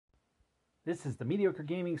This is the Mediocre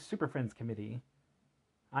Gaming Super Friends Committee.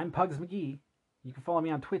 I'm Pugs McGee. You can follow me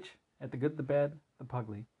on Twitch at The Good, The Bad, The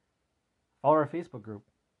Pugly. Follow our Facebook group.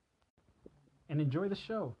 And enjoy the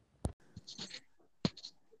show.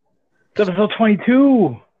 It's episode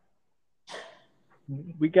 22.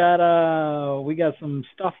 We got some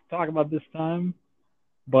stuff to talk about this time,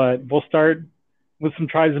 but we'll start with some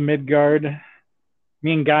Tribes of Midgard.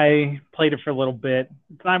 Me and Guy played it for a little bit.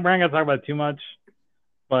 We're not gonna talk about it too much,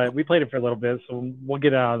 but we played it for a little bit, so we'll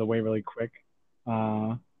get it out of the way really quick.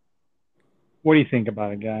 What do you think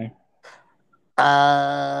about it, Guy?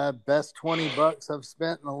 Best $20 I've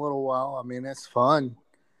spent in a little while. I mean, it's fun.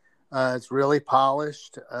 It's really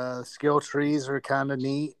polished. Skill trees are kind of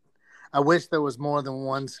neat. I wish there was more than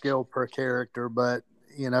one skill per character, but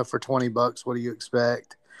for $20, what do you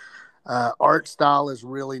expect? Art style is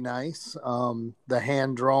really nice. The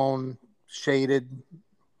hand drawn shaded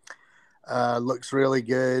looks really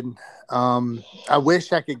good. I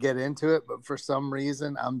wish I could get into it, but for some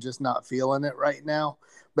reason, I'm just not feeling it right now.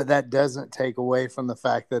 But that doesn't take away from the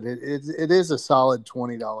fact that it is a solid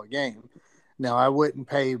 $20 game. Now, I wouldn't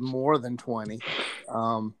pay more than 20,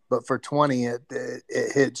 but for 20, it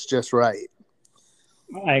hits just right.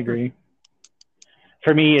 I agree.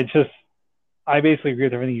 For me, it's just I basically agree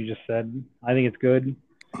with everything you just said. I think it's good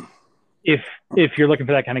if you're looking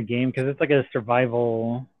for that kind of game, because it's like a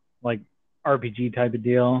survival like RPG type of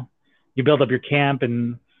deal. You build up your camp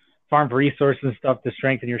and farm for resources and stuff to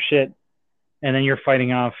strengthen your shit, and then you're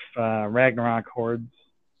fighting off Ragnarok hordes,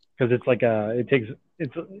 because it's like it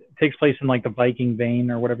takes place in like the Viking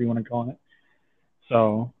vein or whatever you want to call it.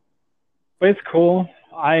 So, but it's cool.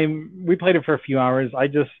 We played it for a few hours.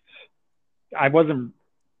 I wasn't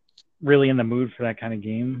really in the mood for that kind of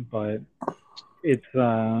game, but it's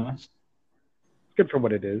good for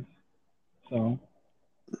what it is. So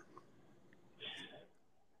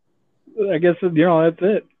I guess that's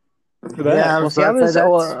it for that. Yeah, Well, see, that's I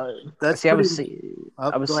Oh,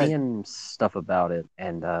 was go ahead. seeing stuff about it,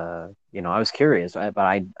 and I was curious, but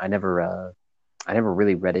I never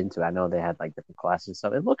really read into it. I know they had like different classes and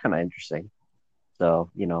stuff. It looked kind of interesting, so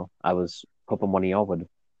I was hoping one of y'all would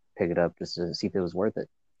pick it up just to see if it was worth it.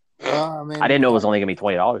 Well, I I didn't mean, know it was only gonna be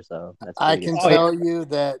 $20 though. That's I pretty good can Oh, yeah. stuff. tell you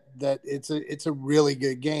that it's a really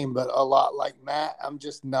good game, but a lot like Matt, I'm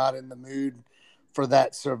just not in the mood for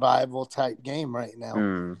that survival type game right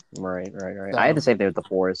now. Right. I had So to save there with the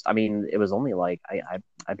forest. I mean, it was only like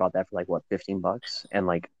I bought that for like what, $15, and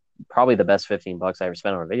like probably the best $15 I ever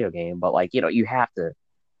spent on a video game. But like you gotta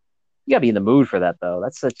be in the mood for that though.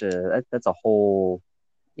 That's a whole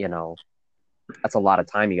you know that's a lot of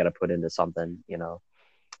time you got to put into something.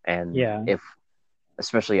 And Yeah. if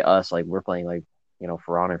especially us, like we're playing like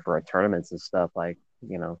for honor for our tournaments and stuff, like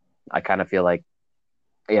I kind of feel like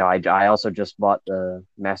I also just bought the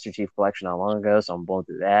Master Chief collection not long ago, so I'm going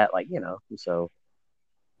through that, like so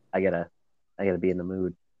I gotta be in the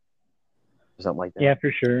mood or something like that. Yeah,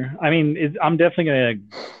 for sure. I mean, I'm definitely gonna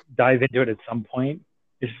dive into it at some point.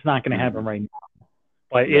 It's just not gonna happen right now,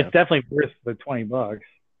 but Yeah. it's definitely worth the $20.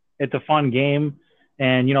 It's a fun game,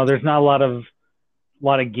 and there's not a lot of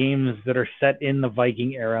games that are set in the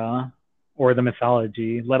Viking era or the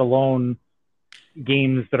mythology, let alone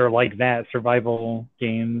games that are like that, survival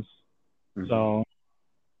games. So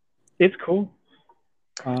it's cool.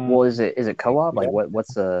 Well, is it co-op? Like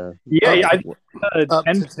what's the Yeah, up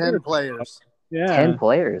 10 to 10 players. Yeah, 10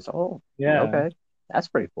 players? Oh, yeah. okay, that's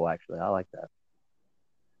pretty cool actually. I like that.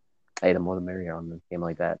 Hey, the more the merrier on a game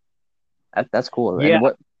like that. That's cool. Yeah. And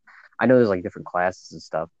what I know there's like different classes and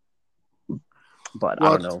stuff, but I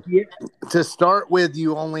Well, don't know. Yeah. to start with,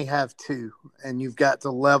 you only have two, and you've got to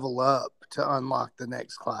level up to unlock the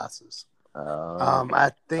next classes.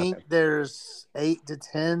 I think Okay. there's 8 to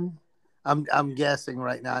 10. I'm guessing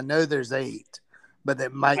right now. I know there's 8, but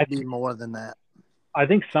it might be more than that. I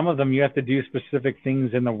think some of them you have to do specific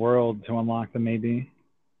things in the world to unlock them, maybe,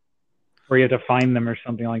 or you have to find them or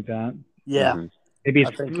something like that. Yeah, Maybe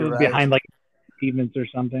I think you're it's right. behind like achievements or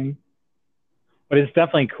something. But it's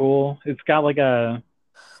definitely cool. It's got like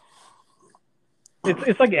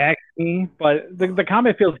it's like actiony, but the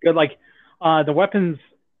combat feels good. Like the weapons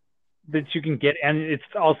that you can get, and it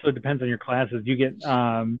also depends on your classes. You get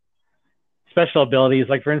special abilities.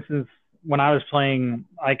 Like for instance, when I was playing,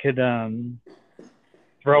 I could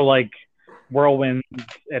throw like whirlwinds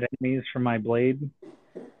at enemies from my blade,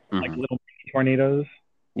 like little tornadoes.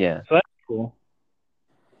 Yeah. So that's cool.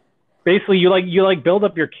 Basically, you build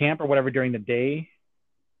up your camp or whatever during the day,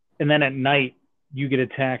 and then at night you get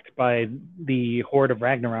attacked by the horde of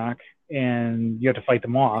Ragnarok, and you have to fight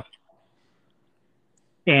them off.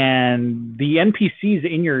 And the NPCs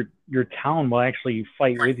in your town will actually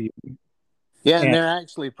fight with you. Yeah, and And- they're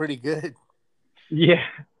actually pretty good. Yeah.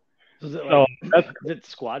 So is it So like is it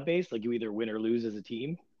squad based? Like you either win or lose as a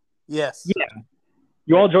team? Yes. Yeah.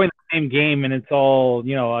 You all join the same game, and it's all,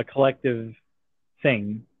 you know, a collective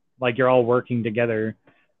thing. Like you're all working together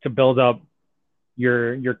to build up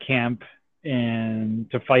your camp and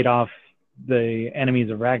to fight off the enemies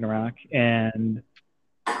of Ragnarok. And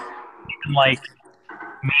like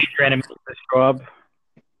major enemies that show up,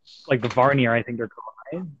 like the Varnir, I think they're called,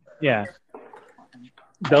 right? Yeah.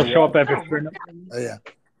 They'll show up after a certain.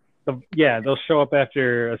 Oh, yeah. They'll show up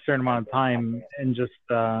after a certain amount of time, and just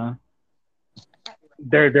they're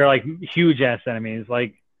like huge ass enemies.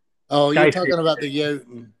 Like, Oh, you're talking about the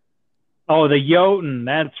Jotun. oh, the Jotun.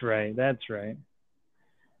 That's right.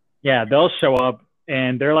 Yeah, they'll show up,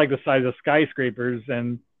 and they're like the size of skyscrapers,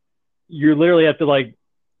 and you literally have to like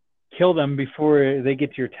kill them before they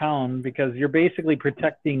get to your town, because you're basically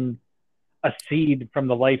protecting a seed from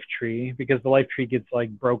the life tree, because the life tree gets like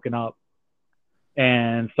broken up.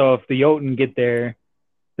 And so if the Jotun get there,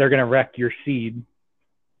 they're going to wreck your seed.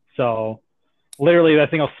 So literally that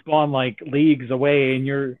thing will spawn like leagues away, and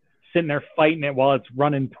you're sitting there fighting it while it's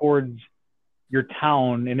running towards your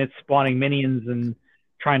town, and it's spawning minions and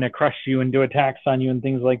trying to crush you and do attacks on you and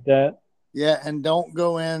things like that. Yeah, and don't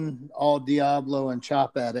go in all Diablo and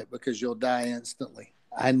chop at it, because you'll die instantly.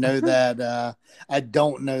 I know that. I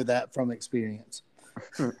don't know that from experience.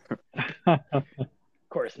 Of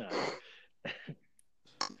course not.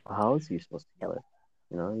 How else are you supposed to kill it?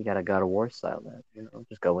 You know, you got a God of War style that, you know,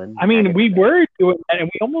 just go in. I mean, we were doing that,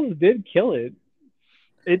 and we almost did kill it.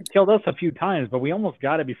 It killed us a few times, but we almost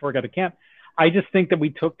got it before it got to camp. I just think that we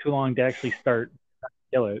took too long to actually start to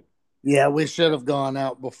kill it. Yeah, we should have gone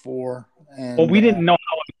out before. And, well, we didn't know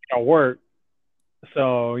how it was going to work.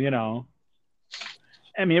 So, you know,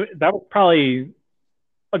 I mean, that was probably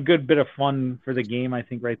a good bit of fun for the game, I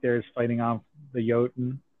think, right there, is fighting off the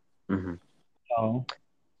Jotun. Mm-hmm. So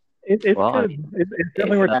it's good. It's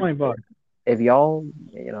definitely worth $20. If y'all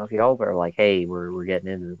are like, hey, we're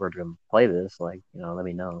getting into, we're gonna play this, like, you know, let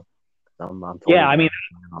me know. I'm totally I mean,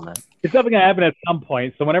 on that. It's definitely gonna happen at some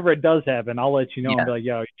point. So whenever it does happen, I'll let you know and be like,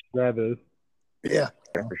 yo, you should grab this. Yeah,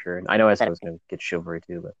 for sure. I know I said I was gonna get Chivalry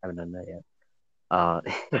too, but I haven't done that yet.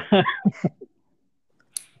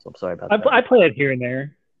 So I'm sorry about that. I play it here and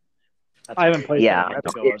there. I haven't played. Yeah, I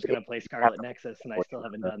was gonna play Scarlet Nexus, and I still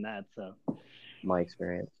haven't done that. So my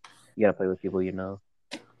experience, you gotta play with people you know.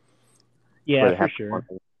 Yeah, for sure.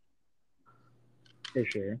 For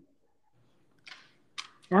sure.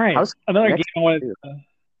 All right. Another game I wanted.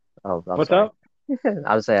 What's sorry. Up?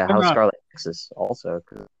 I would say how's Scarlet Nexus also?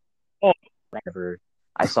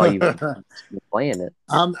 I saw you playing it.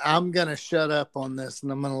 I'm gonna shut up on this,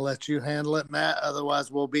 and I'm gonna let you handle it, Matt. Otherwise,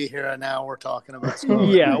 we'll be here an hour talking about Scarlet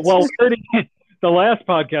Nexus. Well, the last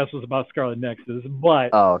podcast was about Scarlet Nexus,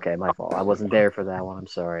 but okay, my fault. I wasn't there for that one. I'm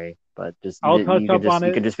sorry, but I'll touch up on it.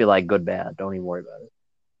 You can just be like good, bad. Don't even worry about it.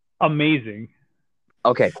 Amazing.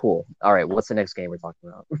 Okay, cool. All right, what's the next game we're talking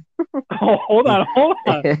about? Hold on.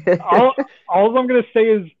 All I'm gonna say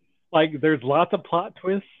is, like, there's lots of plot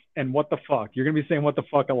twists and what the fuck. You're gonna be saying what the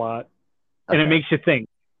fuck a lot, and it makes you think.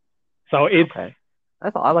 So it's. Okay.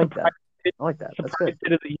 I like that. I like that. That's good.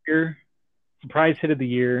 Surprise hit of the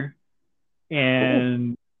year,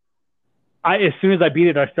 and as soon as I beat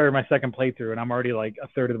it, I started my second playthrough, and I'm already like a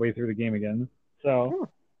third of the way through the game again. So.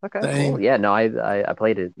 Okay. Cool. Yeah. No, I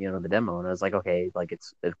played it. You know, the demo, and I was like, okay, like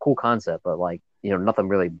it's a cool concept, but like, you know, nothing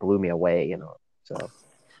really blew me away. You know, so.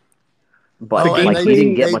 But like, we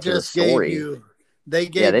didn't get much of the story. They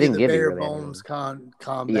gave you the bare bones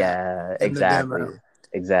combat. Yeah,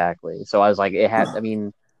 exactly. So I was like, it had. I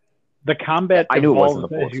mean, the combat. I knew it wasn't the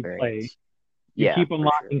full as you experience. You keep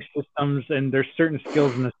unlocking systems, and there's certain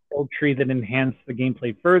skills in the skill tree that enhance the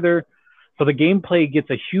gameplay further. So the gameplay gets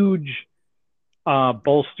a huge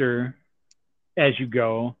bolster as you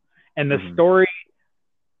go, and the story,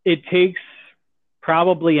 it takes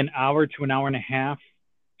probably an hour to an hour and a half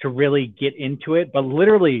to really get into it, but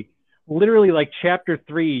literally like chapter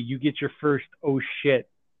 3, you get your first oh shit,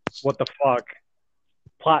 what the fuck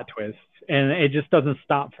plot twist, and it just doesn't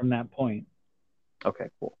stop from that point. Okay,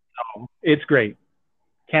 cool. So it's great.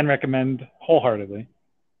 Can recommend wholeheartedly.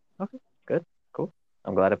 Okay, good, cool.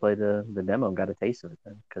 I'm glad I played the demo and got a taste of it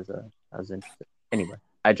then, because I was interested. Anyway,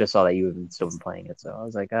 I just saw that you had still been playing it, so I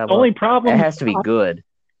was like, well, only problem, it has to be good.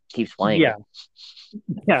 Keeps playing. Yeah,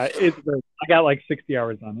 it's great. I got like 60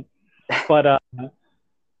 hours on it, but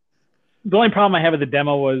the only problem I have with the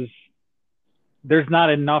demo was there's not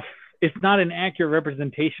enough. It's not an accurate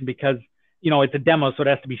representation because, you know, it's a demo, so it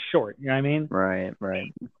has to be short. You know what I mean? Right.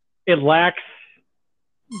 It lacks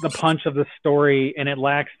the punch of the story, and it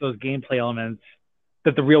lacks those gameplay elements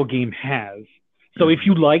that the real game has. So if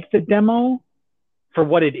you like the demo for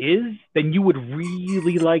what it is, then you would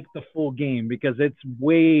really like the full game because it's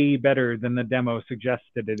way better than the demo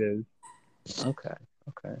suggested it is. Okay.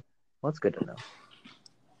 Well, that's good to know.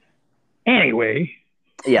 Anyway,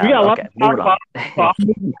 Yeah. we got a lot Okay. to talk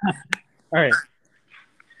Moving about. on. All right.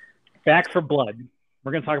 Back for Blood.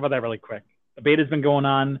 We're going to talk about that really quick. The beta's been going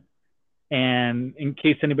on, and in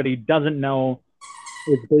case anybody doesn't know,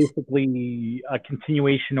 it's basically a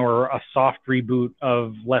continuation or a soft reboot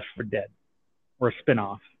of Left 4 Dead, or a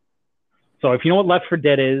spinoff. So if you know what Left 4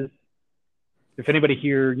 Dead is, if anybody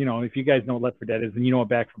here, if you guys know what Left 4 Dead is, then you know what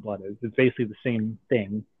Back 4 Blood is. It's basically the same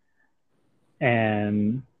thing.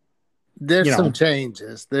 And there's some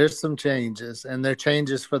changes. And they're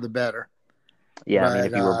changes for the better. Yeah, I mean,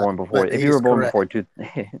 if you were born before, if you were born before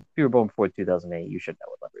 2008, you should know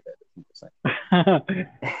what Left 4 Dead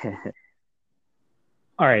is.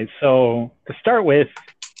 All right, so to start with,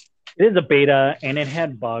 it is a beta and it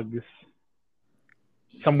had bugs,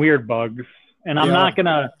 some weird bugs, and I'm not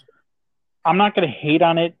gonna hate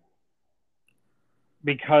on it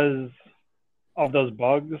because of those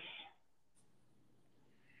bugs.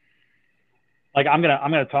 Like I'm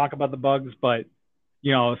gonna talk about the bugs, but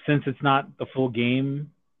since it's not the full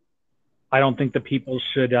game, I don't think the people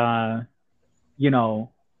should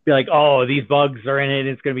be like, oh, these bugs are in it,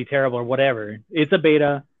 it's gonna be terrible or whatever. It's a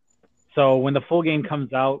beta, so when the full game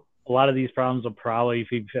comes out, a lot of these problems will probably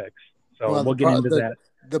be fixed. So we'll get into that.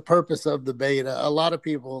 The purpose of the beta, a lot of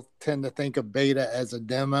people tend to think of beta as a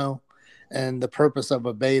demo, and the purpose of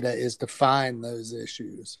a beta is to find those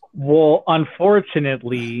issues. Well,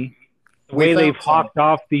 unfortunately, the way they've hawked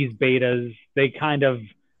off these betas, they kind of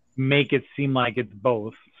make it seem like it's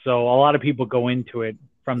both. So a lot of people go into it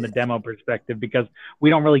from the demo perspective because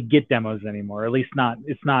we don't really get demos anymore. At least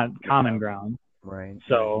it's not common ground. Right.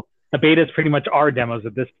 So the betas pretty much are demos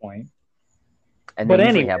at this point. And they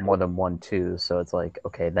usually have more than one too, so it's like,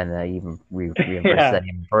 okay, then I even reinforce that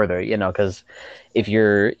even further, because if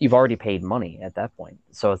you've already paid money at that point,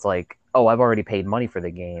 so it's like, oh, I've already paid money for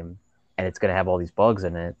the game, and it's gonna have all these bugs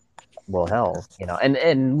in it. Well, hell,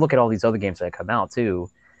 and look at all these other games that come out too,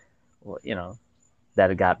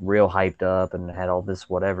 that got real hyped up and had all this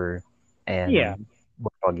whatever, and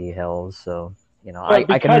buggy hells. So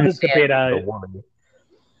I can understand the worry.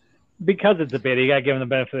 Because it's a beta, you gotta give them the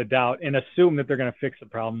benefit of the doubt and assume that they're gonna fix the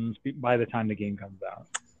problems by the time the game comes out.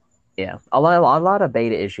 Yeah, a lot of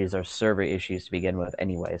beta issues are server issues to begin with,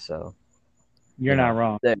 anyway. So you're not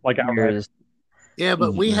wrong. Yeah,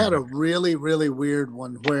 but we had a really, really weird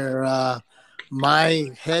one where my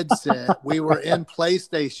headset, we were in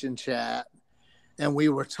PlayStation chat and we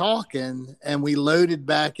were talking and we loaded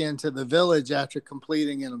back into the village after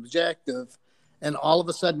completing an objective, and all of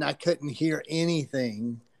a sudden I couldn't hear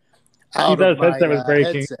anything. Headset was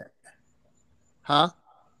breaking. Headset. Huh?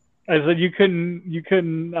 I said you couldn't. You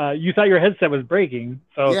thought your headset was breaking.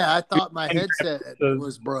 So yeah, I thought my headset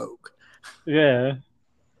was broke. Yeah.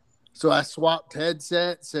 So I swapped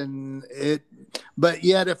headsets but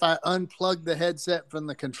yet if I unplugged the headset from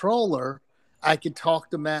the controller, I could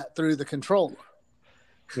talk to Matt through the controller.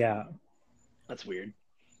 Yeah. That's weird.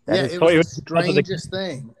 It was the strangest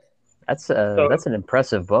thing. That's an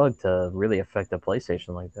impressive bug to really affect a PlayStation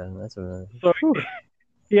like that. So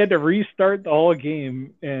he had to restart the whole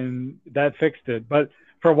game, and that fixed it. But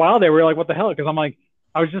for a while, they were like, "What the hell?" Because I'm like,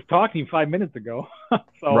 I was just talking to you 5 minutes ago.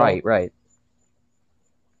 So, right.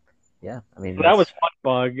 Yeah, I mean, so that was one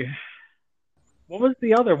bug. What was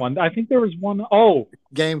the other one? I think there was one. Oh,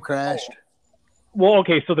 game crashed. Well,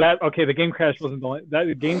 okay, so the game crash wasn't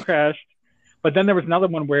the game crashed, but then there was another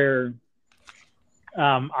one where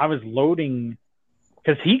I was loading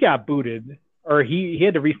because he got booted, or he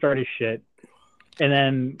had to restart his shit, and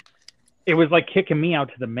then it was like kicking me out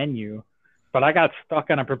to the menu, but I got stuck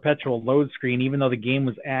on a perpetual load screen even though the game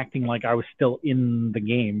was acting like I was still in the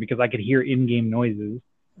game because I could hear in-game noises.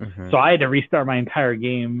 Mm-hmm. So I had to restart my entire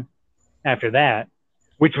game after that,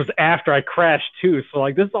 which was after I crashed too. So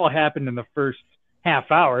like this all happened in the first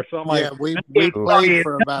half hour. So I'm like, we played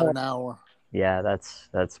for about an hour. Yeah, that's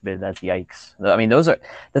yikes. I mean, those are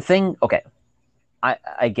the thing. Okay,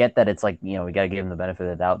 I get that it's like, we got to give them the benefit of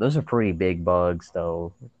the doubt. Those are pretty big bugs,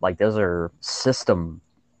 though. Like those are system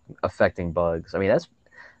affecting bugs. I mean,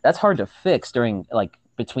 that's hard to fix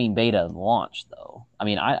between beta and launch, though. I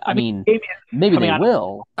mean, I mean, maybe they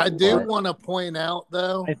will. I do want to point out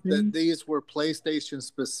though that these were PlayStation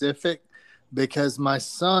specific because my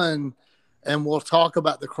son, and we'll talk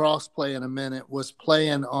about the crossplay in a minute, was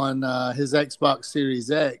playing on his Xbox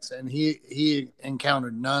Series X, and he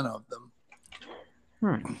encountered none of them.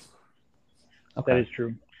 Okay. That is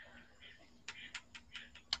true.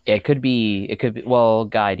 Yeah, it could be. Well,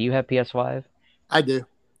 Guy, do you have PS5? I do.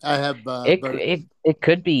 I have It both. it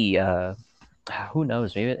could be. Who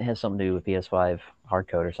knows? Maybe it has something to do with PS5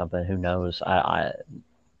 hardcode or something. Who knows?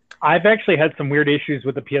 I've actually had some weird issues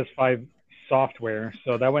with the PS5 software,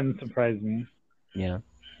 so that wouldn't surprise me. Yeah.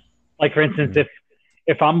 Like for instance,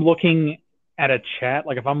 if I'm looking at a chat,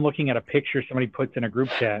 like if I'm looking at a picture somebody puts in a group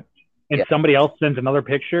chat, and somebody else sends another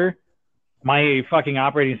picture, my fucking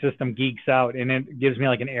operating system geeks out and it gives me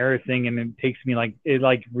like an error thing, and it takes me like it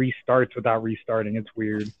like restarts without restarting. It's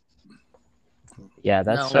weird. Yeah,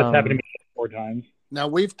 that's happened to me 4 times. Now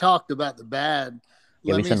we've talked about the bad.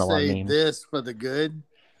 Yeah, Let me say this for the good.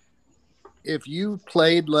 If you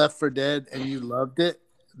played Left 4 Dead and you loved it,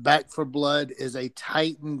 Back 4 Blood is a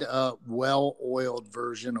tightened up, well-oiled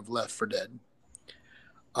version of Left 4 Dead.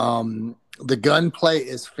 The gunplay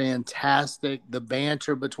is fantastic. The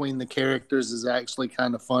banter between the characters is actually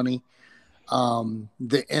kind of funny.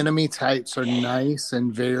 The enemy types are nice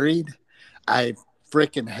and varied. I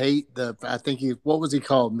freaking hate I think what was he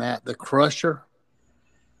called, Matt? The Crusher?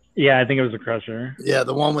 Yeah, I think it was a Crusher. Yeah,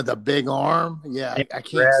 the one with the big arm. Yeah, I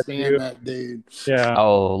can't stand that dude. Yeah.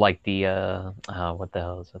 Oh, like the what the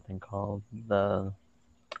hell is that thing called? The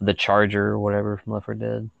Charger or whatever from Left 4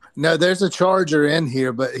 Dead. No, there's a charger in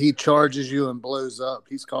here, but he charges you and blows up.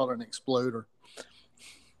 He's called an exploder.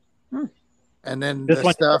 And then the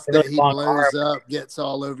stuff that he blows up gets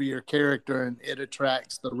all over your character, and it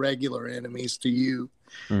attracts the regular enemies to you.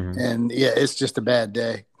 And yeah, it's just a bad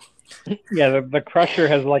day. Yeah, the Crusher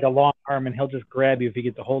has like a long arm, and he'll just grab you if he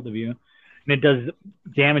gets a hold of you. And it does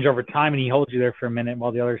damage over time, and he holds you there for a minute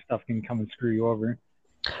while the other stuff can come and screw you over.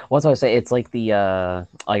 Well, that's what I say. It's like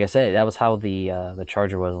like I said, that was how the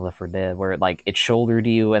Charger was in Left 4 Dead, where it shouldered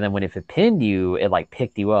you, and then if it pinned you, it like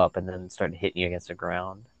picked you up and then started hitting you against the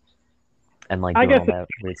ground, and like doing all that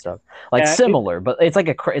weird stuff. Like similar, but it's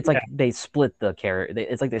like they split the character.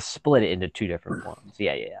 It's like they split it into 2 different ones.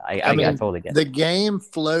 Yeah. I totally get it. The game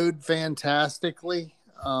flowed fantastically.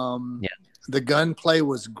 The gunplay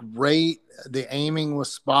was great. The aiming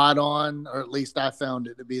was spot on, or at least I found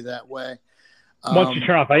it to be that way. Once you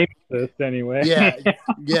turn off aim assist, anyway.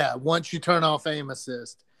 Yeah. Once you turn off aim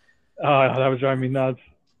assist. Oh, that was driving me nuts.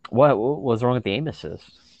 What was wrong with the aim assist?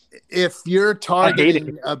 If you're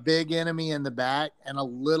targeting a big enemy in the back and a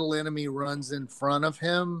little enemy runs in front of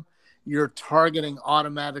him, your targeting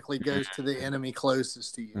automatically goes to the enemy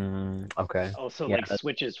closest to you. Okay. Also,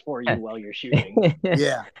 switches for you while you're shooting.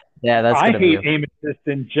 Yeah. Yeah, that's. I hate aim assist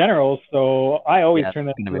in general, so I always turn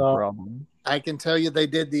that off. I can tell you they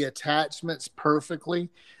did the attachments perfectly.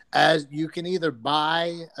 As you can either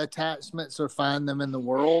buy attachments or find them in the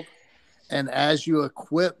world, and as you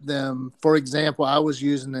equip them, for example, I was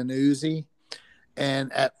using an Uzi,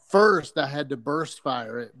 and at first I had to burst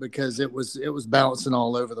fire it because it was bouncing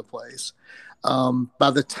all over the place.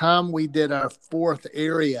 By the time we did our 4th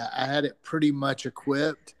area, I had it pretty much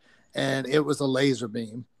equipped, and it was a laser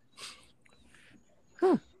beam.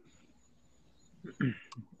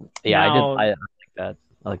 Yeah, I like that.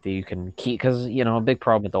 I like that you can keep, because a big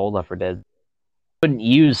problem with the old Left 4 Dead, you couldn't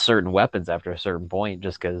use certain weapons after a certain point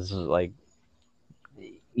just because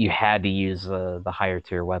you had to use the higher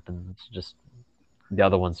tier weapons. Just the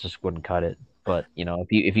other ones just wouldn't cut it. But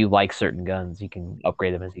if you like certain guns, you can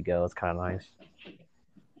upgrade them as you go. It's kind of nice.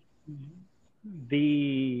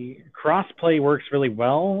 The crossplay works really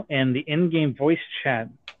well, and the in-game voice chat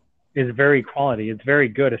is very quality. It's very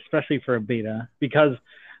good, especially for a beta, because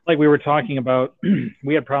like we were talking about,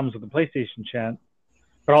 we had problems with the PlayStation chat,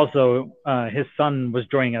 but also his son was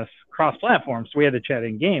joining us cross-platform, so we had to chat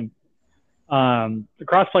in-game. The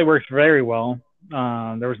crossplay works very well.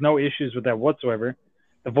 There was no issues with that whatsoever.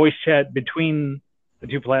 The voice chat between the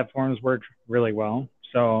 2 platforms worked really well.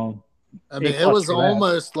 So I mean, it was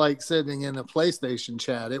almost like sitting in a PlayStation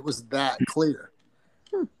chat. It was that clear.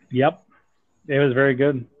 Yep, it was very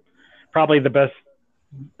good. Probably the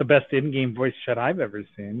best in-game voice chat I've ever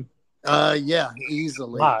seen. Yeah,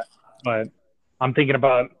 easily. But I'm thinking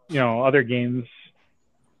about other games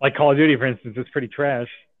like Call of Duty, for instance. It's pretty trash.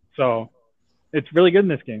 So it's really good in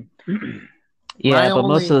this game. Yeah, but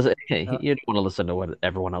most of you don't want to listen to what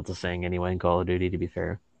everyone else is saying anyway in Call of Duty, to be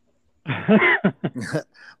fair.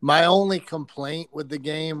 My only complaint with the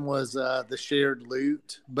game was the shared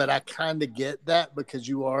loot, but I kind of get that because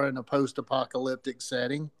you are in a post-apocalyptic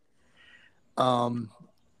setting.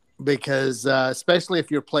 Because especially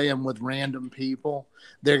if you're playing with random people,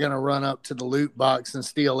 they're going to run up to the loot box and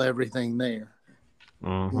steal everything there.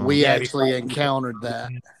 We actually encountered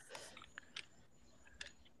that.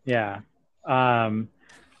 Yeah.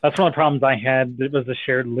 That's one of the problems I had. It was the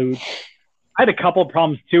shared loot. I had a couple of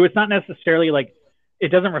problems too. It's not necessarily like it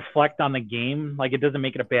doesn't reflect on the game. Like it doesn't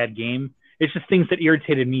make it a bad game. It's just things that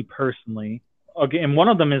irritated me personally. Okay, and one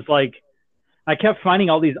of them is like I kept finding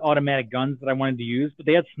all these automatic guns that I wanted to use, but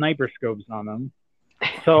they had sniper scopes on them.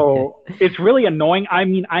 So it's really annoying. I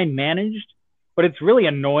mean, I managed, but it's really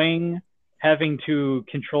annoying having to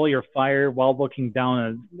control your fire while looking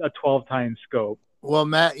down a 12-time scope. Well,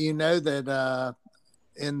 Matt, you know that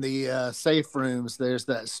in the safe rooms, there's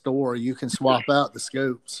that store you can swap out the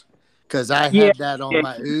scopes. Because I had that on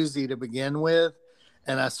my Uzi to begin with,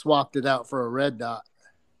 and I swapped it out for a red dot.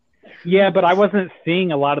 Yeah, but I wasn't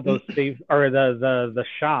seeing a lot of those safe or the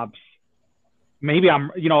shops. Maybe I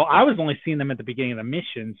was only seeing them at the beginning of the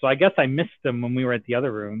mission, so I guess I missed them when we were at the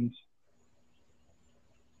other rooms.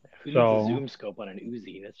 Who needs a zoom scope on an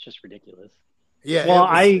Uzi? That's just ridiculous. Yeah, well,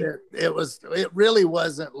 it really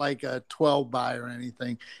wasn't like a 12 by or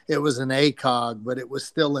anything. It was an ACOG, but it was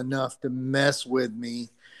still enough to mess with me,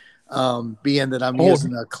 being that I'm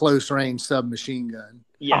using a close range submachine gun.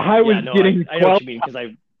 Yeah, I know what you mean, because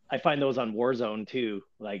I find those on Warzone too,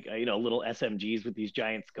 like little SMGs with these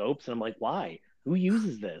giant scopes, and I'm like, why? Who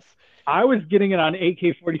uses this? I was getting it on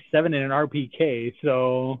AK-47 and an RPK,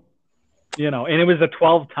 so and it was a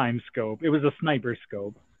 12-time scope. It was a sniper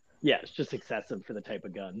scope. Yeah, it's just excessive for the type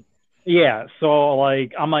of gun. Yeah, so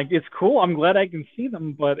like I'm like, it's cool. I'm glad I can see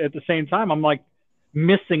them, but at the same time, I'm like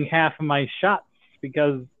missing half of my shots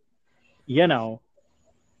because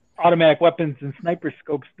automatic weapons and sniper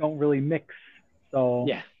scopes don't really mix. So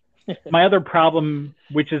yeah. My other problem,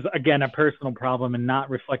 which is again a personal problem and not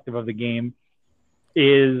reflective of the game,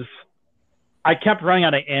 is I kept running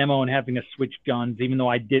out of ammo and having to switch guns, even though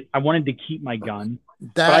I wanted to keep my gun.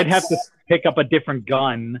 But I'd have to pick up a different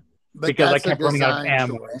gun because I kept running out of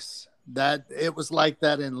ammo. That it was like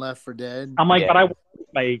that in Left 4 Dead. I'm like, but I want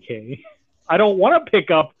my AK. I don't want to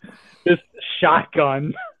pick up this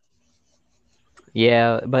shotgun.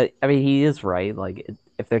 Yeah, but I mean, he is right. Like,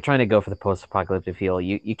 if they're trying to go for the post-apocalyptic feel,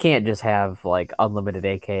 you can't just have like unlimited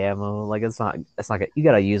AK ammo. Like, it's not good. You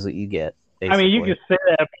gotta use what you get. Basically. I mean, you can say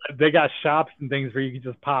that, but they got shops and things where you can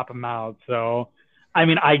just pop them out. So, I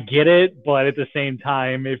mean, I get it, but at the same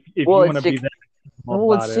time, if you want to be that.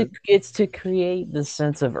 It's to create the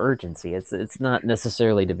sense of urgency. It's not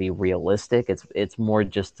necessarily to be realistic. It's more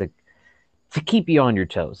just to keep you on your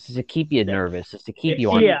toes, to keep you nervous, just to keep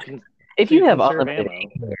you on. If you have unlimited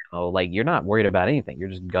ammo, like you're not worried about anything. You're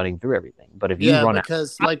just gunning through everything. But if you run out,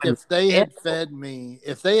 because like if they had fed me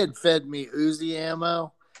Uzi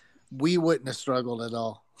ammo, we wouldn't have struggled at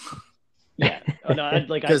all. Yeah,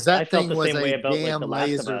 because that I felt thing the was same way a about damn The Last of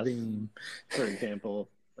laser Us, beam. for example.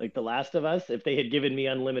 Like The Last of Us, if they had given me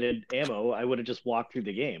unlimited ammo, I would have just walked through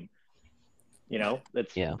the game.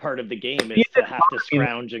 That's part of the game is to have to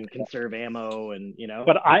scrounge and conserve ammo, and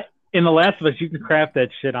But in The Last of Us, you can craft that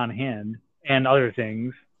shit on hand and other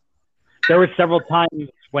things. There were several times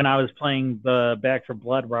when I was playing the Back 4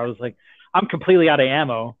 Blood where I was like, I'm completely out of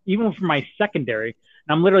ammo, even for my secondary.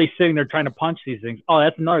 And I'm literally sitting there trying to punch these things. Oh,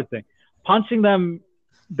 that's another thing. Punching them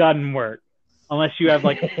doesn't work unless you have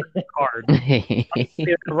like a card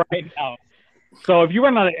right now. So if you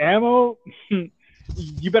run out of ammo,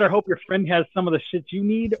 you better hope your friend has some of the shit you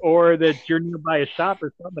need, or that you're nearby a shop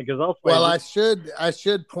or something. Because else, I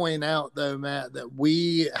should point out though, Matt, that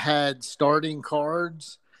we had starting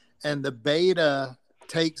cards, and the beta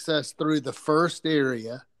takes us through the first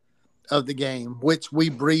area of the game, which we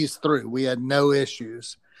breezed through. We had no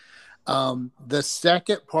issues. The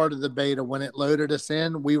second part of the beta, when it loaded us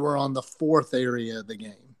in, we were on the fourth area of the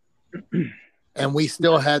game. And we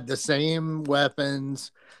still had the same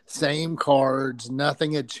weapons, same cards.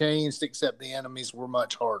 Nothing had changed except the enemies were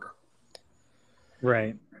much harder.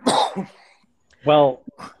 Right. Well,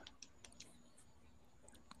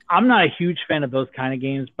 I'm not a huge fan of those kind of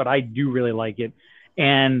games, but I do really like it.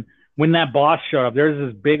 And when that boss showed up, there's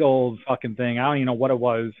this big old fucking thing. I don't even know what it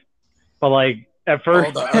was. But like at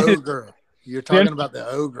first, the ogre. You're talking about the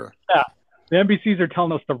ogre. Yeah. The NPCs are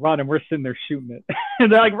telling us to run, and we're sitting there shooting it.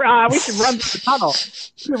 And they're like, we should run to the tunnel.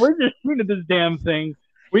 We're just shooting at this damn thing.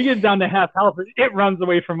 We get down to half health, it runs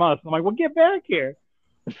away from us. I'm like, well, get back here.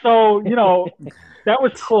 So, that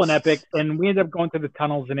was cool and epic. And we ended up going through the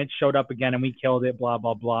tunnels, and it showed up again, and we killed it, blah,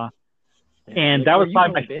 blah, blah. And that was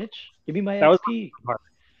probably bitch. Give me my XP.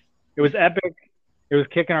 It was epic. It was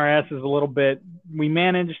kicking our asses a little bit. We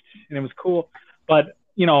managed, and it was cool. But,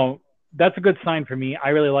 that's a good sign for me. I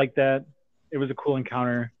really like that. It was a cool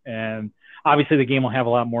encounter, and obviously the game will have a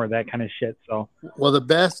lot more of that kind of shit. So, well, the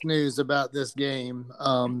best news about this game,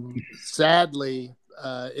 sadly,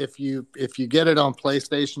 if you get it on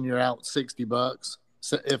PlayStation, you're out $60.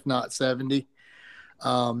 if not 70.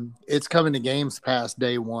 It's coming to Games Pass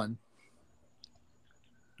day one.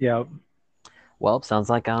 Yeah. Well, sounds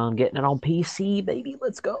like I'm getting it on PC, baby.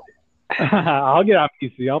 Let's go. I'll get on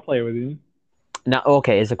PC. I'll play with you. Now,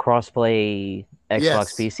 okay, is it crossplay Xbox,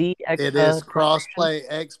 Yes, PC? it is crossplay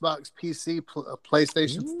Xbox, PC,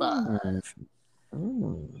 PlayStation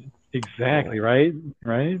 5. Exactly, right?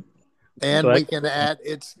 Right. And we can add,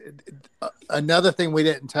 another thing we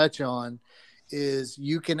didn't touch on is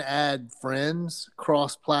you can add friends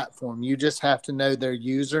cross-platform. You just have to know their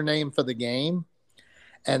username for the game.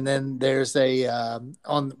 And then there's I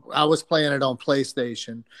was playing it on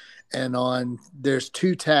PlayStation, and there's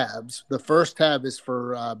 2 tabs. The first tab is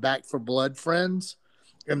for Back for Blood friends,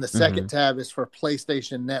 and the second tab is for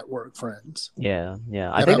PlayStation Network friends. Yeah.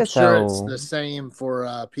 I think that's sure it's the same for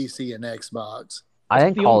PC and Xbox. I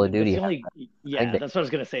think Call of Duty. That's what I was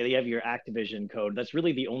gonna say. They have your Activision code. That's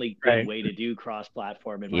really the only good way to do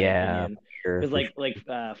cross-platform, in my opinion. Because like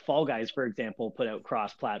Fall Guys, for example, put out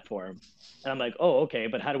cross-platform, and I'm like, oh, okay,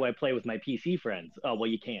 but how do I play with my PC friends? Oh, well,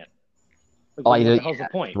 you can't. Like, what the hell's the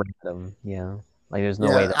point? Yeah, like there's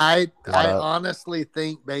no way. I honestly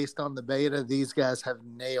think, based on the beta, these guys have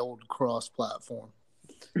nailed cross-platform.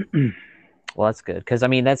 Well, that's good, because I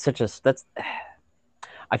mean that's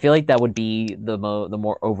I feel like that would be the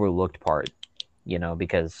more overlooked part,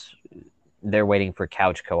 because they're waiting for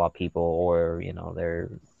couch co-op people, or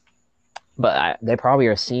they probably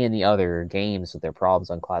are seeing the other games with their problems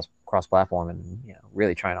on cross-platform and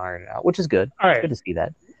really trying to iron it out, which is good. All right, it's good to see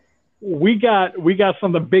that. We got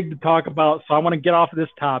something big to talk about, so I want to get off of this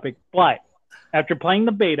topic. But after playing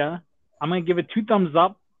the beta, I'm going to give it 2 thumbs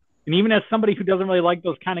up, and even as somebody who doesn't really like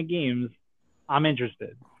those kind of games, I'm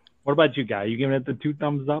interested. What about you, Guy? You giving it the 2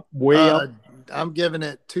 thumbs up? Way up? I'm giving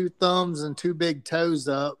it 2 thumbs and 2 big toes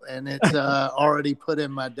up, and it's already put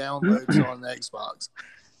in my downloads on the Xbox.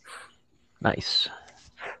 Nice.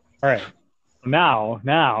 All right. Now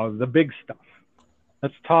the big stuff.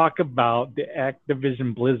 Let's talk about the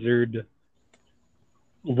Activision Blizzard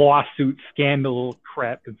lawsuit scandal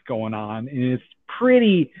crap that's going on, and it's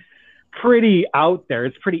pretty out there.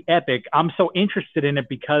 It's pretty epic. I'm so interested in it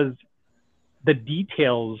because the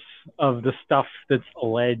details of the stuff that's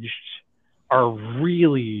alleged are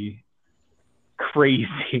really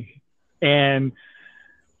crazy. And,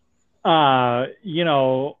 a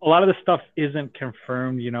lot of the stuff isn't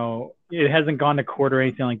confirmed, it hasn't gone to court or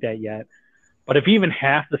anything like that yet. But if even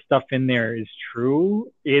half the stuff in there is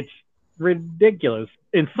true, it's ridiculous.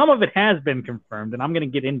 And some of it has been confirmed, and I'm going to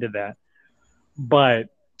get into that. But,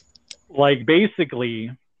 like,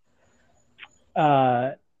 basically,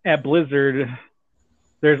 at Blizzard,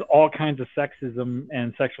 there's all kinds of sexism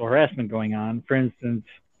and sexual harassment going on. For instance,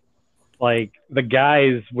 like the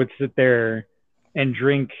guys would sit there and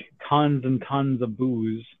drink tons and tons of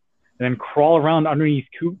booze and then crawl around underneath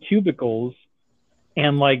cubicles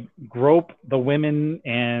and like grope the women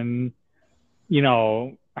and,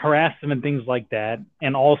 harass them and things like that.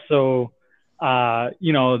 And also, the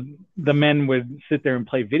men would sit there and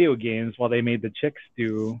play video games while they made the chicks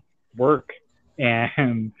do work.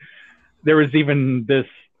 And there was even this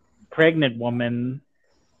pregnant woman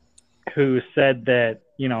who said that,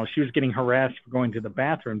 she was getting harassed for going to the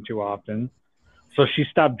bathroom too often. So she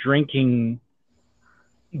stopped drinking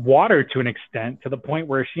water to an extent, to the point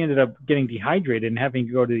where she ended up getting dehydrated and having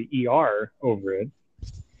to go to the ER over it.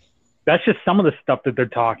 That's just some of the stuff that they're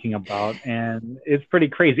talking about. And it's pretty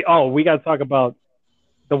crazy. Oh, we got to talk about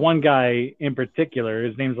the one guy in particular.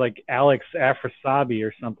 His name's like Alex Afrasabi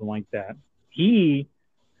or something like that. He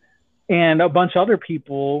and a bunch of other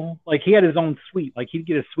people, like he had his own suite. Like he'd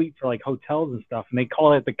get a suite for like hotels and stuff, and they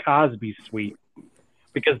call it the Cosby Suite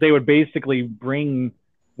because they would basically bring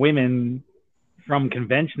women from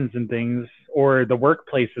conventions and things, or the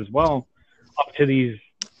workplace as well, up to these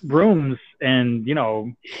rooms and,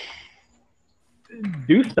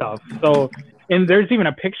 do stuff. So, and there's even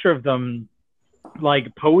a picture of them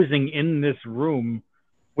like posing in this room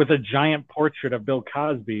with a giant portrait of Bill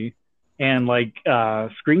Cosby, and like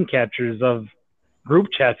screen captures of group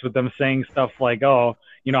chats with them saying stuff like, oh,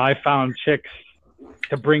 I found chicks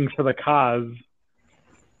to bring for the cause.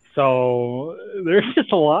 So there's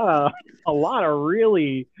just a lot of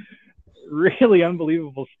really, really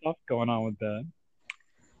unbelievable stuff going on with that.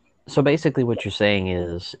 So basically what you're saying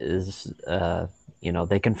is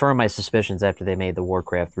they confirmed my suspicions after they made the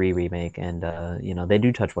Warcraft 3 remake, and they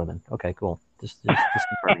do touch women. Okay, cool. Just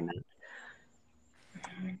confirming that.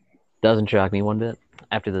 Doesn't shock me one bit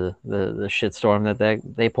after the shitstorm that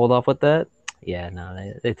they pulled off with that. Yeah,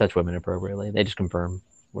 no, they touch women appropriately. They just confirm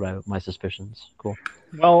my suspicions. Cool.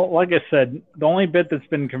 Well, like I said, the only bit that's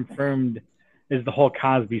been confirmed is the whole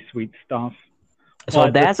Cosby Suite stuff. So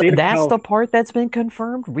that's the part that's been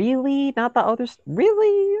confirmed? Really? Not the others?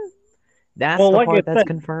 Really? That's the part that's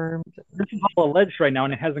confirmed? This is all alleged right now,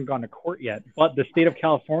 and it hasn't gone to court yet. But the state of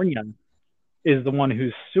California is the one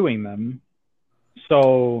who's suing them.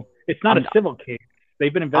 So it's not a civil case.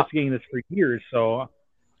 They've been investigating this for years. So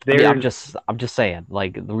I'm just saying,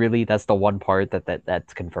 like, really, that's the one part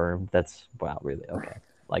that's confirmed. That's really okay.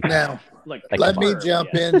 Like now, let me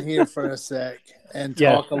jump in here for a sec and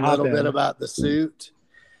talk a little bit about the suit.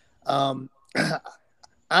 I'm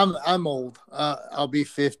old. I'll be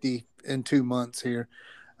 50 in 2 months here,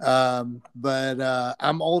 but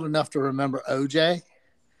I'm old enough to remember OJ.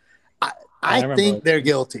 I think they're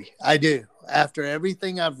guilty. I do, after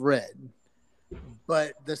everything I've read.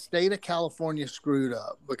 But the state of California screwed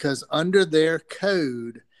up because under their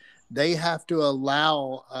code, they have to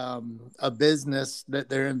allow a business that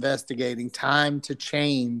they're investigating time to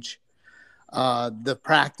change the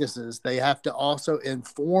practices. They have to also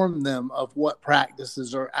inform them of what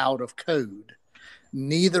practices are out of code.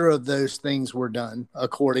 Neither of those things were done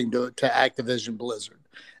according to Activision Blizzard.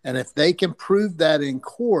 And if they can prove that in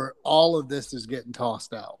court, all of this is getting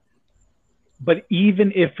tossed out. But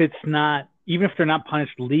even if they're not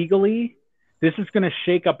punished legally, this is going to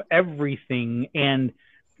shake up everything. And,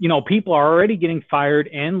 people are already getting fired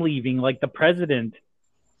and leaving. Like the president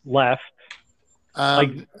left.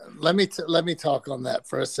 Let me talk on that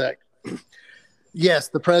for a sec. Yes,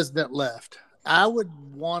 the president left. I would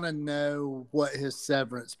want to know what his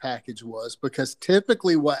severance package was, because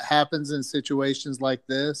typically what happens in situations like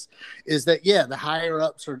this is that, the higher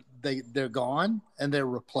ups they're gone and they're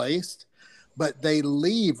replaced, but they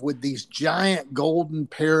leave with these giant golden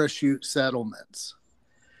parachute settlements.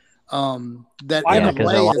 That in a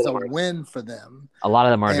way is a win for them. A lot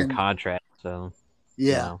of them are under contract, so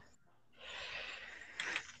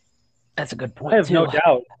that's a good point. I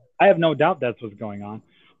have no doubt that's what's going on.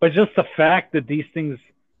 But just the fact that these things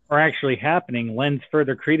are actually happening lends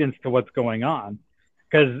further credence to what's going on,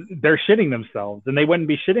 because they're shitting themselves, and they wouldn't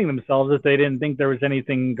be shitting themselves if they didn't think there was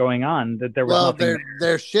anything going on. That there was nothing.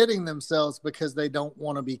 They're shitting themselves because they don't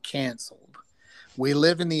want to be canceled. We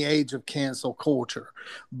live in the age of cancel culture.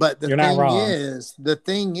 But the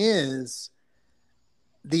thing is,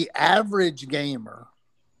 the average gamer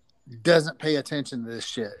doesn't pay attention to this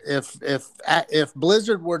shit. If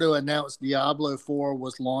Blizzard were to announce Diablo 4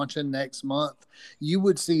 was launching next month, you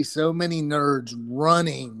would see so many nerds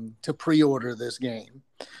running to pre-order this game.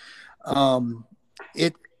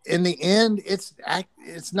 In the end, it's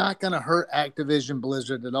not going to hurt Activision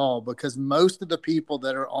Blizzard at all, because most of the people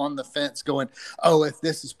that are on the fence going, oh, if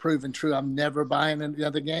this is proven true, I'm never buying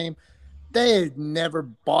another game, they had never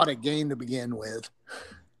bought a game to begin with.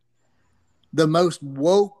 The most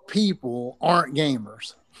woke people aren't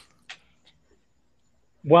gamers.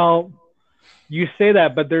 Well, you say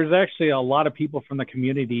that, but there's actually a lot of people from the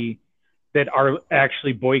community that are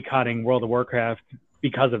actually boycotting World of Warcraft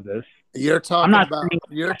because of this. You're talking about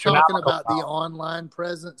the online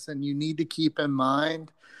presence, and you need to keep in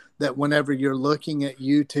mind that whenever you're looking at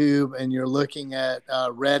YouTube and you're looking at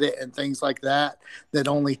Reddit and things like that, that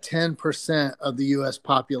only 10% of the U.S.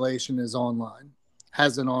 population is online,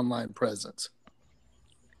 has an online presence.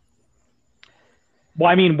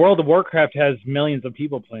 Well, I mean, World of Warcraft has millions of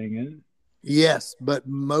people playing it. Yes, but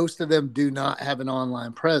most of them do not have an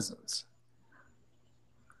online presence.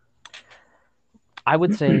 I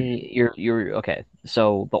would say you're okay.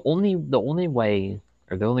 So the only way,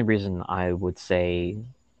 or the only reason I would say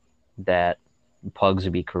that Pugs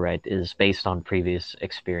would be correct is based on previous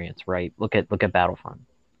experience, right? Look at Battlefront.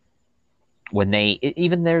 When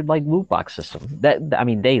even their like loot box system,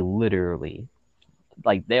 they literally,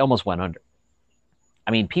 like, they almost went under.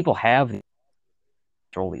 I mean, people have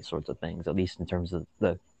control these sorts of things, at least in terms of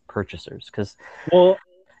the purchasers, because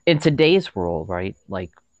in today's world, right?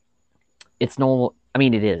 Like, it's no. I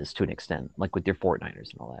mean, it is to an extent, like with your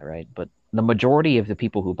Fortniters and all that, right? But the majority of the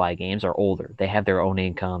people who buy games are older. They have their own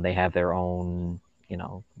income. They have their own,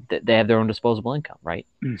 they have their own disposable income, right?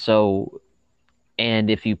 So, and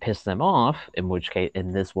if you piss them off, in which case,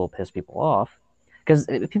 and this will piss people off, because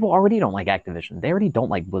people already don't like Activision. They already don't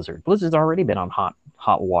like Blizzard. Blizzard's already been on hot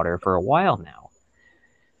water for a while now.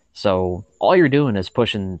 So all you're doing is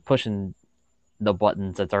pushing the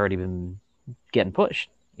buttons that's already been getting pushed.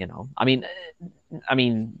 I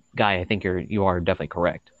mean, Guy, I think you are definitely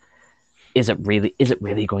correct. Is it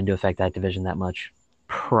really going to affect Activision that much?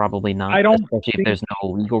 Probably not. Especially if there's no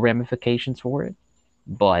legal ramifications for it.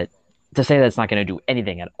 But to say that it's not going to do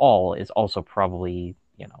anything at all is also probably,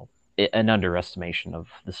 an underestimation of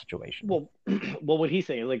the situation. Well, what he's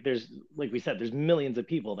saying, like we said, there's millions of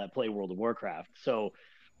people that play World of Warcraft. So,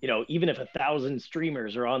 even if 1,000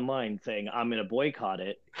 streamers are online saying I'm going to boycott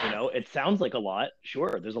it, it sounds like a lot.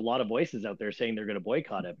 Sure, there's a lot of voices out there saying they're going to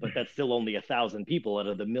boycott it, but that's still only 1,000 people out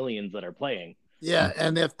of the millions that are playing. Yeah,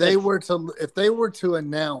 and if they were to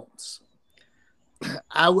announce,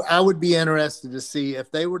 I would be interested to see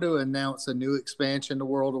if they were to announce a new expansion to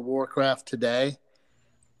World of Warcraft today.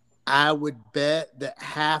 I would bet that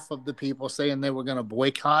half of the people saying they were going to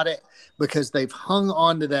boycott it because they've hung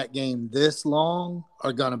on to that game this long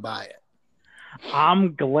are going to buy it.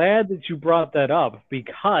 I'm glad that you brought that up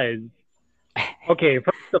because, okay,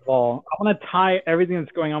 first of all, I want to tie everything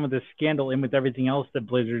that's going on with this scandal in with everything else that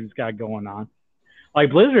Blizzard's got going on.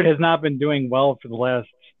 Like, Blizzard has not been doing well for the last,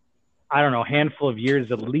 I don't know, handful of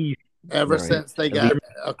years at least. Ever since they got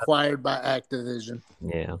acquired by Activision.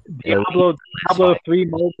 Yeah. Diablo 3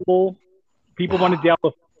 mobile. People wanted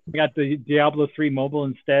Diablo. We got the Diablo 3 mobile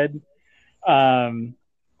instead. And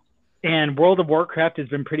World of Warcraft has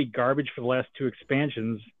been pretty garbage for the last 2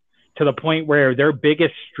 expansions, to the point where their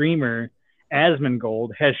biggest streamer,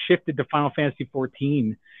 Asmongold, has shifted to Final Fantasy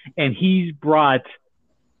 14, and he's brought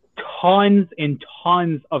tons and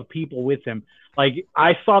tons of people with him. Like,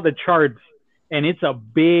 I saw the charts, and it's a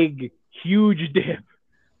big, huge dip.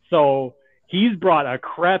 So he's brought a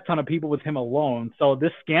crap ton of people with him alone. So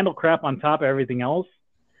this scandal crap on top of everything else,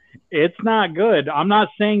 it's not good. I'm not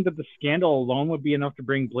saying that the scandal alone would be enough to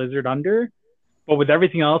bring Blizzard under, but with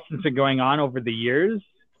everything else that's been going on over the years,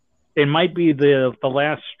 it might be the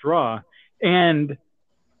last straw. And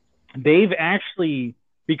they've actually,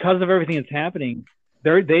 because of everything that's happening,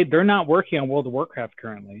 they're not working on World of Warcraft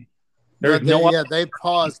currently. They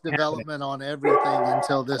paused development on everything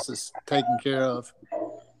until this is taken care of.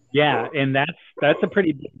 Yeah, and that's a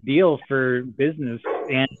pretty big deal for business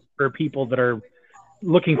and for people that are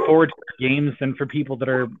looking forward to their games and for people that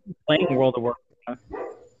are playing World of Warcraft.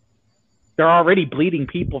 They're already bleeding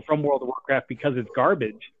people from World of Warcraft because it's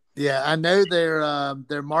garbage. Yeah, I know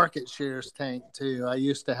their market shares tanked too. I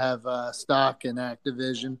used to have stock in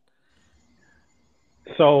Activision.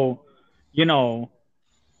 So,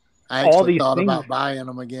 I actually thought about buying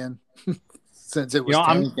them again since it was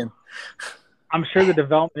tanking. I'm sure the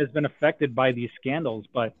development has been affected by these scandals,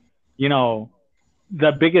 but,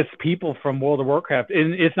 the biggest people from World of Warcraft,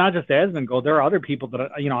 and it's not just Asmongold. There are other people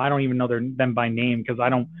that, I don't even know them by name because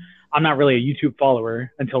I'm not really a YouTube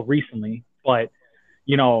follower until recently. But,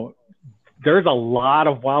 there's a lot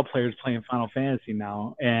of WoW players playing Final Fantasy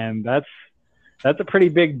now, and that's a pretty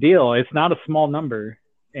big deal. It's not a small number.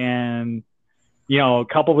 And,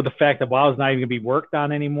 coupled with the fact that WoW is not even going to be worked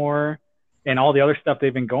on anymore and all the other stuff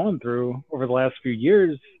they've been going through over the last few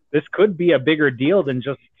years, this could be a bigger deal than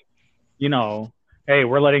just, hey,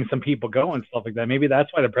 we're letting some people go and stuff like that. Maybe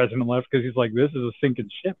that's why the president left, because he's like, this is a sinking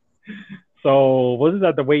ship. So we'll just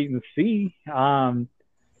have to wait and see. I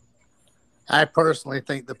personally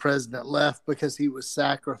think the president left because he was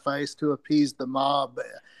sacrificed to appease the mob.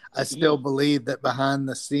 I still believe that behind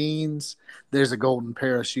the scenes, there's a golden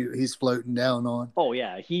parachute he's floating down on. Oh,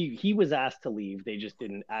 yeah. He was asked to leave. They just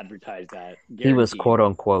didn't advertise that. Guaranteed. He was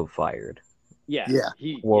quote-unquote fired. Yeah.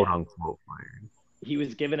 Quote-unquote fired. He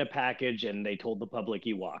was given a package, and they told the public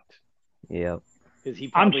he walked. Yep. Because he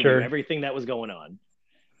probably knew everything that was going on.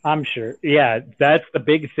 I'm sure. Yeah, that's the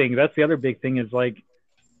big thing. That's the other big thing is, like,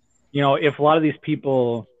 if a lot of these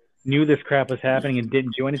people knew this crap was happening and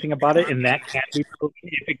didn't do anything about it, and that can be proven,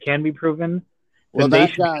 if it can be proven, well,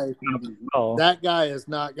 that guy is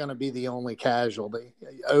not going to be the only casualty.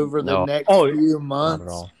 Over the next few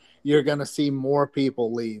months, you're going to see more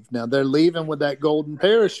people leave. Now, they're leaving with that golden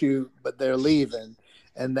parachute, but they're leaving.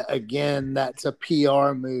 And again, that's a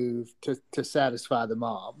PR move to satisfy the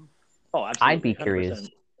mob. Oh, absolutely. I'd be curious. 100%.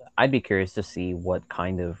 I'd be curious to see what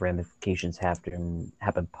kind of ramifications happen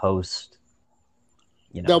post.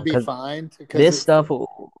 They'll be fine. This stuff.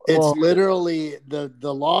 It's literally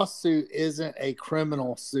the lawsuit isn't a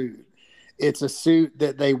criminal suit. It's a suit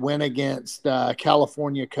that they went against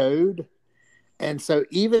California code. And so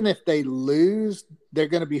even if they lose, they're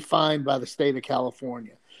going to be fined by the state of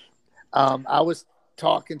California. I was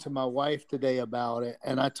talking to my wife today about it,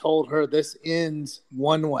 and I told her this ends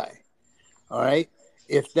one way. All right.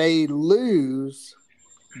 If they lose,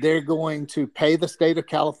 they're going to pay the state of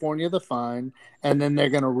California the fine, and then they're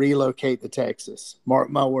going to relocate to Texas. Mark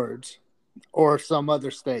my words. Or some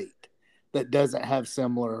other state that doesn't have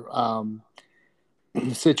similar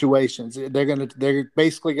situations. They're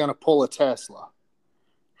basically going to pull a Tesla.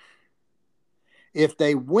 If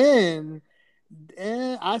they win,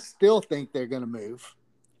 I still think they're going to move.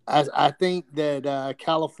 I think that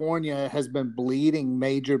California has been bleeding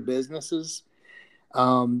major businesses.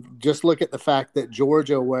 Just look at the fact that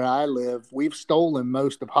Georgia, where I live, we've stolen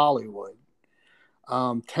most of Hollywood.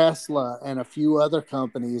 Tesla and a few other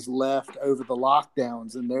companies left over the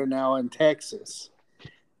lockdowns, and they're now in Texas.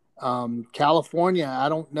 California, I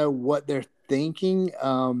don't know what they're thinking.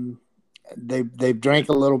 They've drank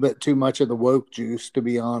a little bit too much of the woke juice, to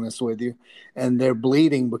be honest with you, and they're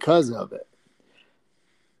bleeding because of it.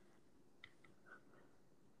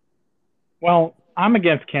 Well, I'm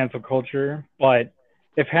against cancel culture, but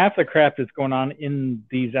if half the crap that's going on in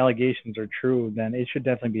these allegations are true, then it should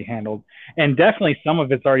definitely be handled. And definitely some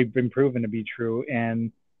of it's already been proven to be true.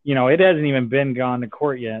 And, it hasn't even been gone to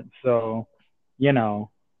court yet. So,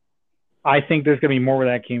 I think there's going to be more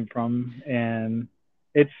where that came from. And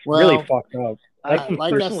it's really fucked up. I have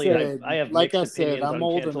mixed opinions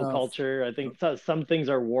on cancel culture. I think some things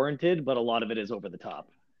are warranted, but a lot of it is over the top.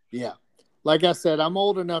 Yeah. Like I said, I'm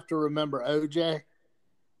old enough to remember OJ,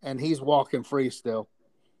 and he's walking free still.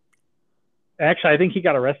 Actually, I think he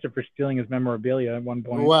got arrested for stealing his memorabilia at one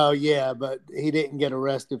point. Well, yeah, but he didn't get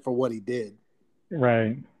arrested for what he did.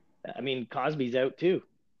 Right. I mean, Cosby's out too.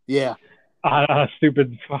 Yeah.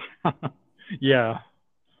 Stupid. Yeah.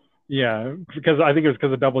 Yeah, because I think it was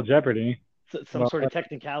because of double jeopardy. Some sort of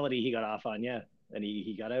technicality he got off on, yeah. And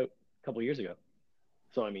he got out a couple of years ago.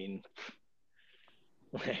 So, I mean...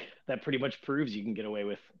 that pretty much proves you can get away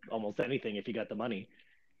with almost anything if you got the money.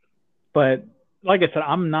 But like I said,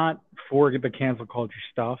 I'm not for the cancel culture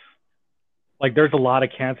stuff. Like, there's a lot of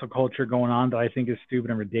cancel culture going on that I think is stupid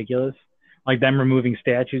and ridiculous. Like them removing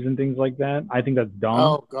statues and things like that. I think that's dumb.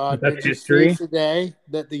 Oh, God. Did you see today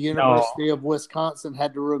that the University of Wisconsin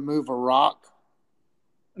had to remove a rock?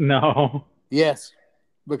 No. Yes,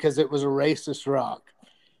 because it was a racist rock.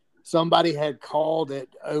 Somebody had called it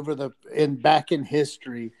back in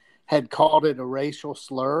history, had called it a racial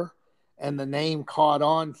slur, and the name caught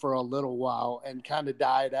on for a little while and kind of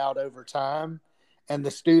died out over time. And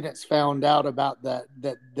the students found out about that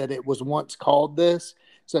it was once called this.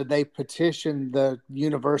 So they petitioned the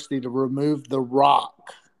university to remove the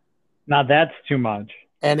rock. Now that's too much.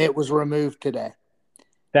 And it was removed today.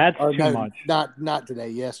 That's too much. Not today,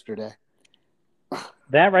 yesterday.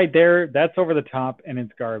 That right there, that's over the top and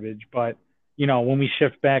it's garbage. But, when we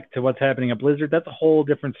shift back to what's happening at Blizzard, that's a whole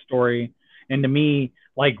different story. And to me,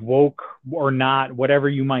 like woke or not, whatever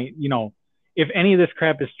you might, if any of this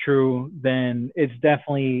crap is true, then it's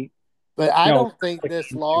definitely. But I don't think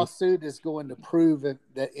this lawsuit is going to prove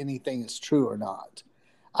that anything is true or not.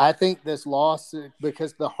 I think this lawsuit,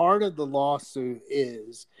 because the heart of the lawsuit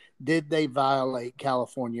is, did they violate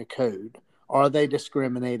California code? Are they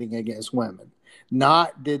discriminating against women?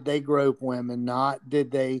 Not did they grope women, not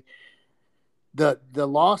did they. The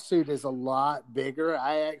lawsuit is a lot bigger.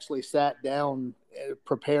 I actually sat down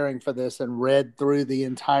preparing for this and read through the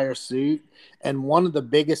entire suit. And one of the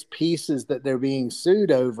biggest pieces that they're being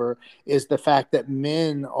sued over is the fact that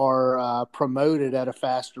men are promoted at a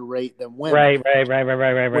faster rate than women. Right.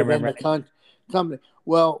 The company.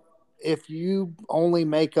 Well, if you only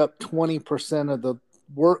make up 20% of the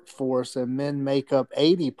workforce and men make up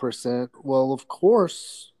 80%, well, of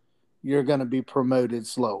course, you're going to be promoted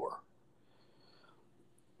slower.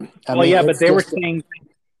 But they were saying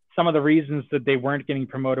some of the reasons that they weren't getting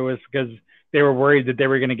promoted was because they were worried that they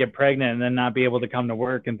were going to get pregnant and then not be able to come to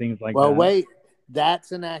work and things like that. Well, wait,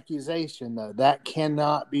 that's an accusation, though. That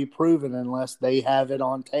cannot be proven unless they have it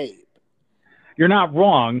on tape. You're not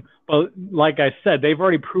wrong, but like I said, they've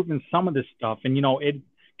already proven some of this stuff, and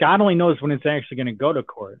God only knows when it's actually going to go to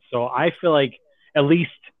court. So I feel like at least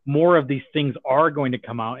more of these things are going to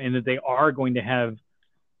come out, and that they are going to have,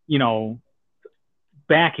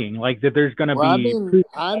 backing, like that there's going to be.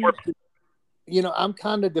 I'm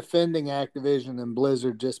kind of defending Activision and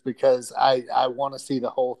Blizzard just because I want to see the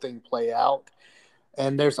whole thing play out,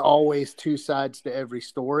 and there's always two sides to every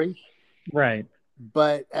story. Right.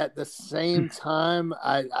 But at the same time,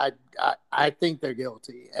 I think they're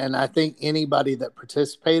guilty, and I think anybody that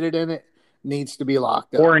participated in it needs to be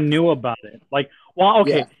locked up or knew about it. Like, well,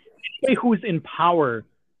 okay, anybody who's in power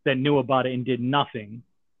that knew about it and did nothing.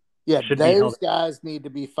 Yeah, those guys need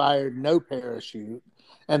to be fired, no parachute,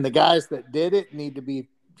 and the guys that did it need to be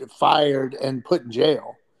fired and put in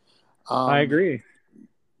jail. I agree.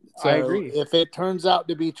 So if it turns out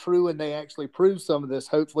to be true and they actually prove some of this,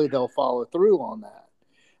 hopefully they'll follow through on that.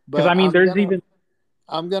 But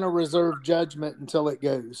I'm going to reserve judgment until it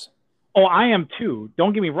goes. Oh, I am too.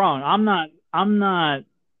 Don't get me wrong. I'm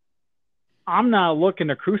not looking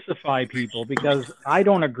to crucify people because I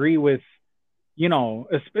don't agree with, you know,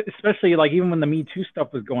 especially like even when the Me Too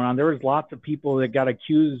stuff was going on, there was lots of people that got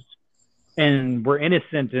accused and were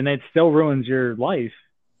innocent, and it still ruins your life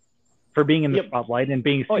for being in the spotlight and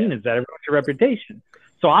being seen as that. It ruins your reputation.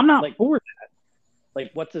 So I'm not for that. Like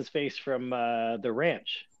what's his face from the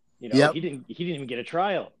ranch? You know, he didn't even get a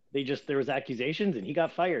trial. There was accusations and he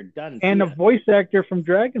got fired. Done. And a voice actor from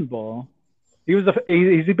Dragon Ball. He's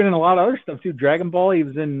been in a lot of other stuff too. Dragon Ball. He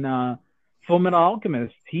was in Full Metal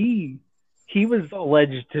Alchemist. He was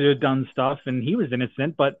alleged to have done stuff and he was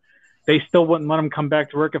innocent, but they still wouldn't let him come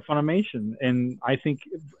back to work at Funimation. And I think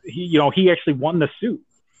he actually won the suit.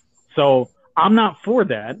 So I'm not for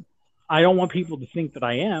that. I don't want people to think that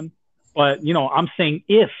I am, but I'm saying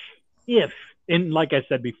if, and like I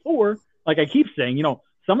said before, like I keep saying,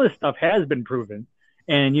 some of this stuff has been proven,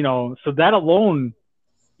 and so that alone,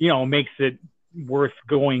 makes it worth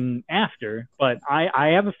going after. But I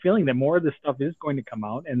have a feeling that more of this stuff is going to come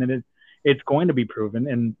out, and then it's going to be proven.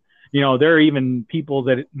 And there are even people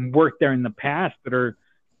that worked there in the past that are.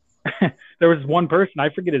 There was one person, I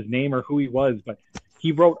forget his name or who he was, but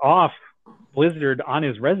he wrote off Blizzard on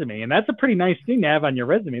his resume, and that's a pretty nice thing to have on your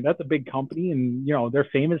resume. That's a big company, and they're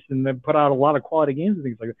famous and they put out a lot of quality games and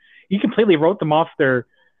things like that. He completely wrote them off their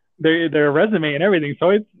resume and everything. So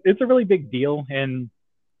it's a really big deal, and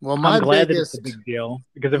I'm glad that it's a big deal,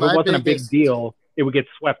 because if it wasn't a big deal, it would get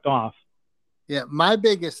swept off. Yeah, my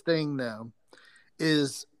biggest thing though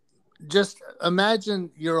is just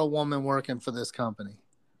imagine you're a woman working for this company.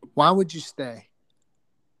 Why would you stay?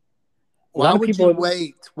 Why would you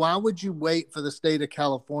wait? Why would you wait for the state of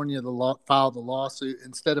California to file the lawsuit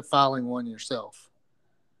instead of filing one yourself?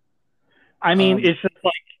 I mean, it's just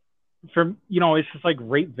like it's just like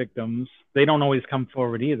rape victims. They don't always come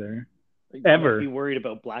forward either. You ever. Be worried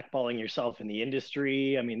about blackballing yourself in the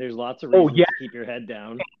industry. I mean, there's lots of reasons to keep your head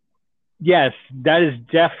down. Yes, that is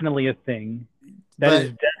definitely a thing. That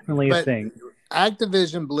is definitely a thing.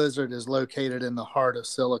 Activision Blizzard is located in the heart of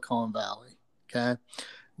Silicon Valley. Okay.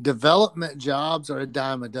 Development jobs are a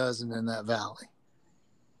dime a dozen in that valley.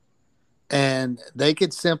 And they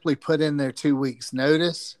could simply put in their 2 weeks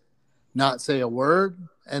notice, not say a word,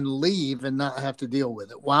 and leave and not have to deal with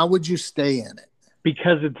it. Why would you stay in it?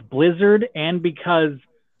 Because it's Blizzard, and because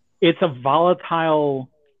it's a volatile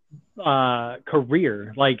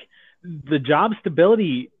career. Like, the job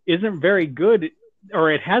stability isn't very good,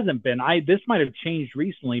 or it hasn't been. This might have changed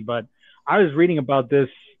recently, but I was reading about this,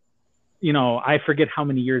 I forget how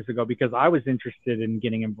many years ago, because I was interested in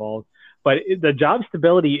getting involved. But the job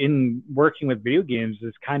stability in working with video games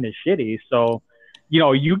is kind of shitty. So,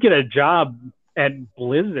 you get a job at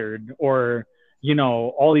Blizzard or,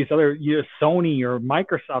 all these other, Sony or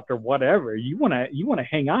Microsoft or whatever, you want to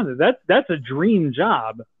hang on to that. That's a dream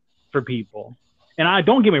job for people. And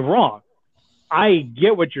don't get me wrong, I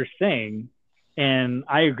get what you're saying, and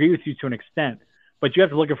I agree with you to an extent. But you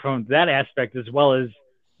have to look at it from that aspect, as well as,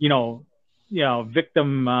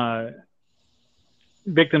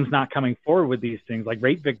 victims not coming forward with these things, like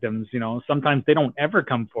rape victims. Sometimes they don't ever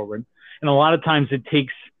come forward, and a lot of times it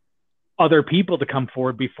takes other people to come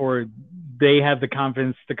forward before they have the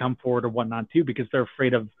confidence to come forward or whatnot too, because they're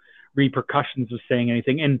afraid of repercussions of saying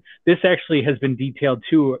anything. And this actually has been detailed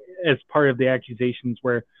too as part of the accusations,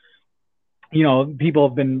 where people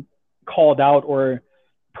have been called out or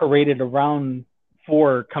paraded around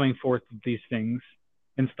for coming forth with these things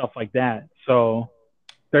and stuff like that. So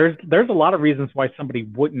there's a lot of reasons why somebody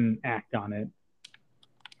wouldn't act on it,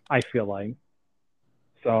 I feel like.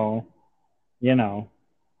 So,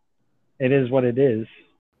 it is what it is.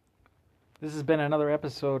 This has been another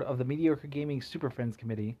episode of the Mediocre Gaming Super Friends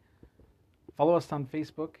Committee. Follow us on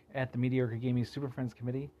Facebook at the Mediocre Gaming Super Friends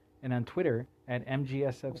Committee, and on Twitter at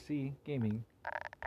MGSFC Gaming.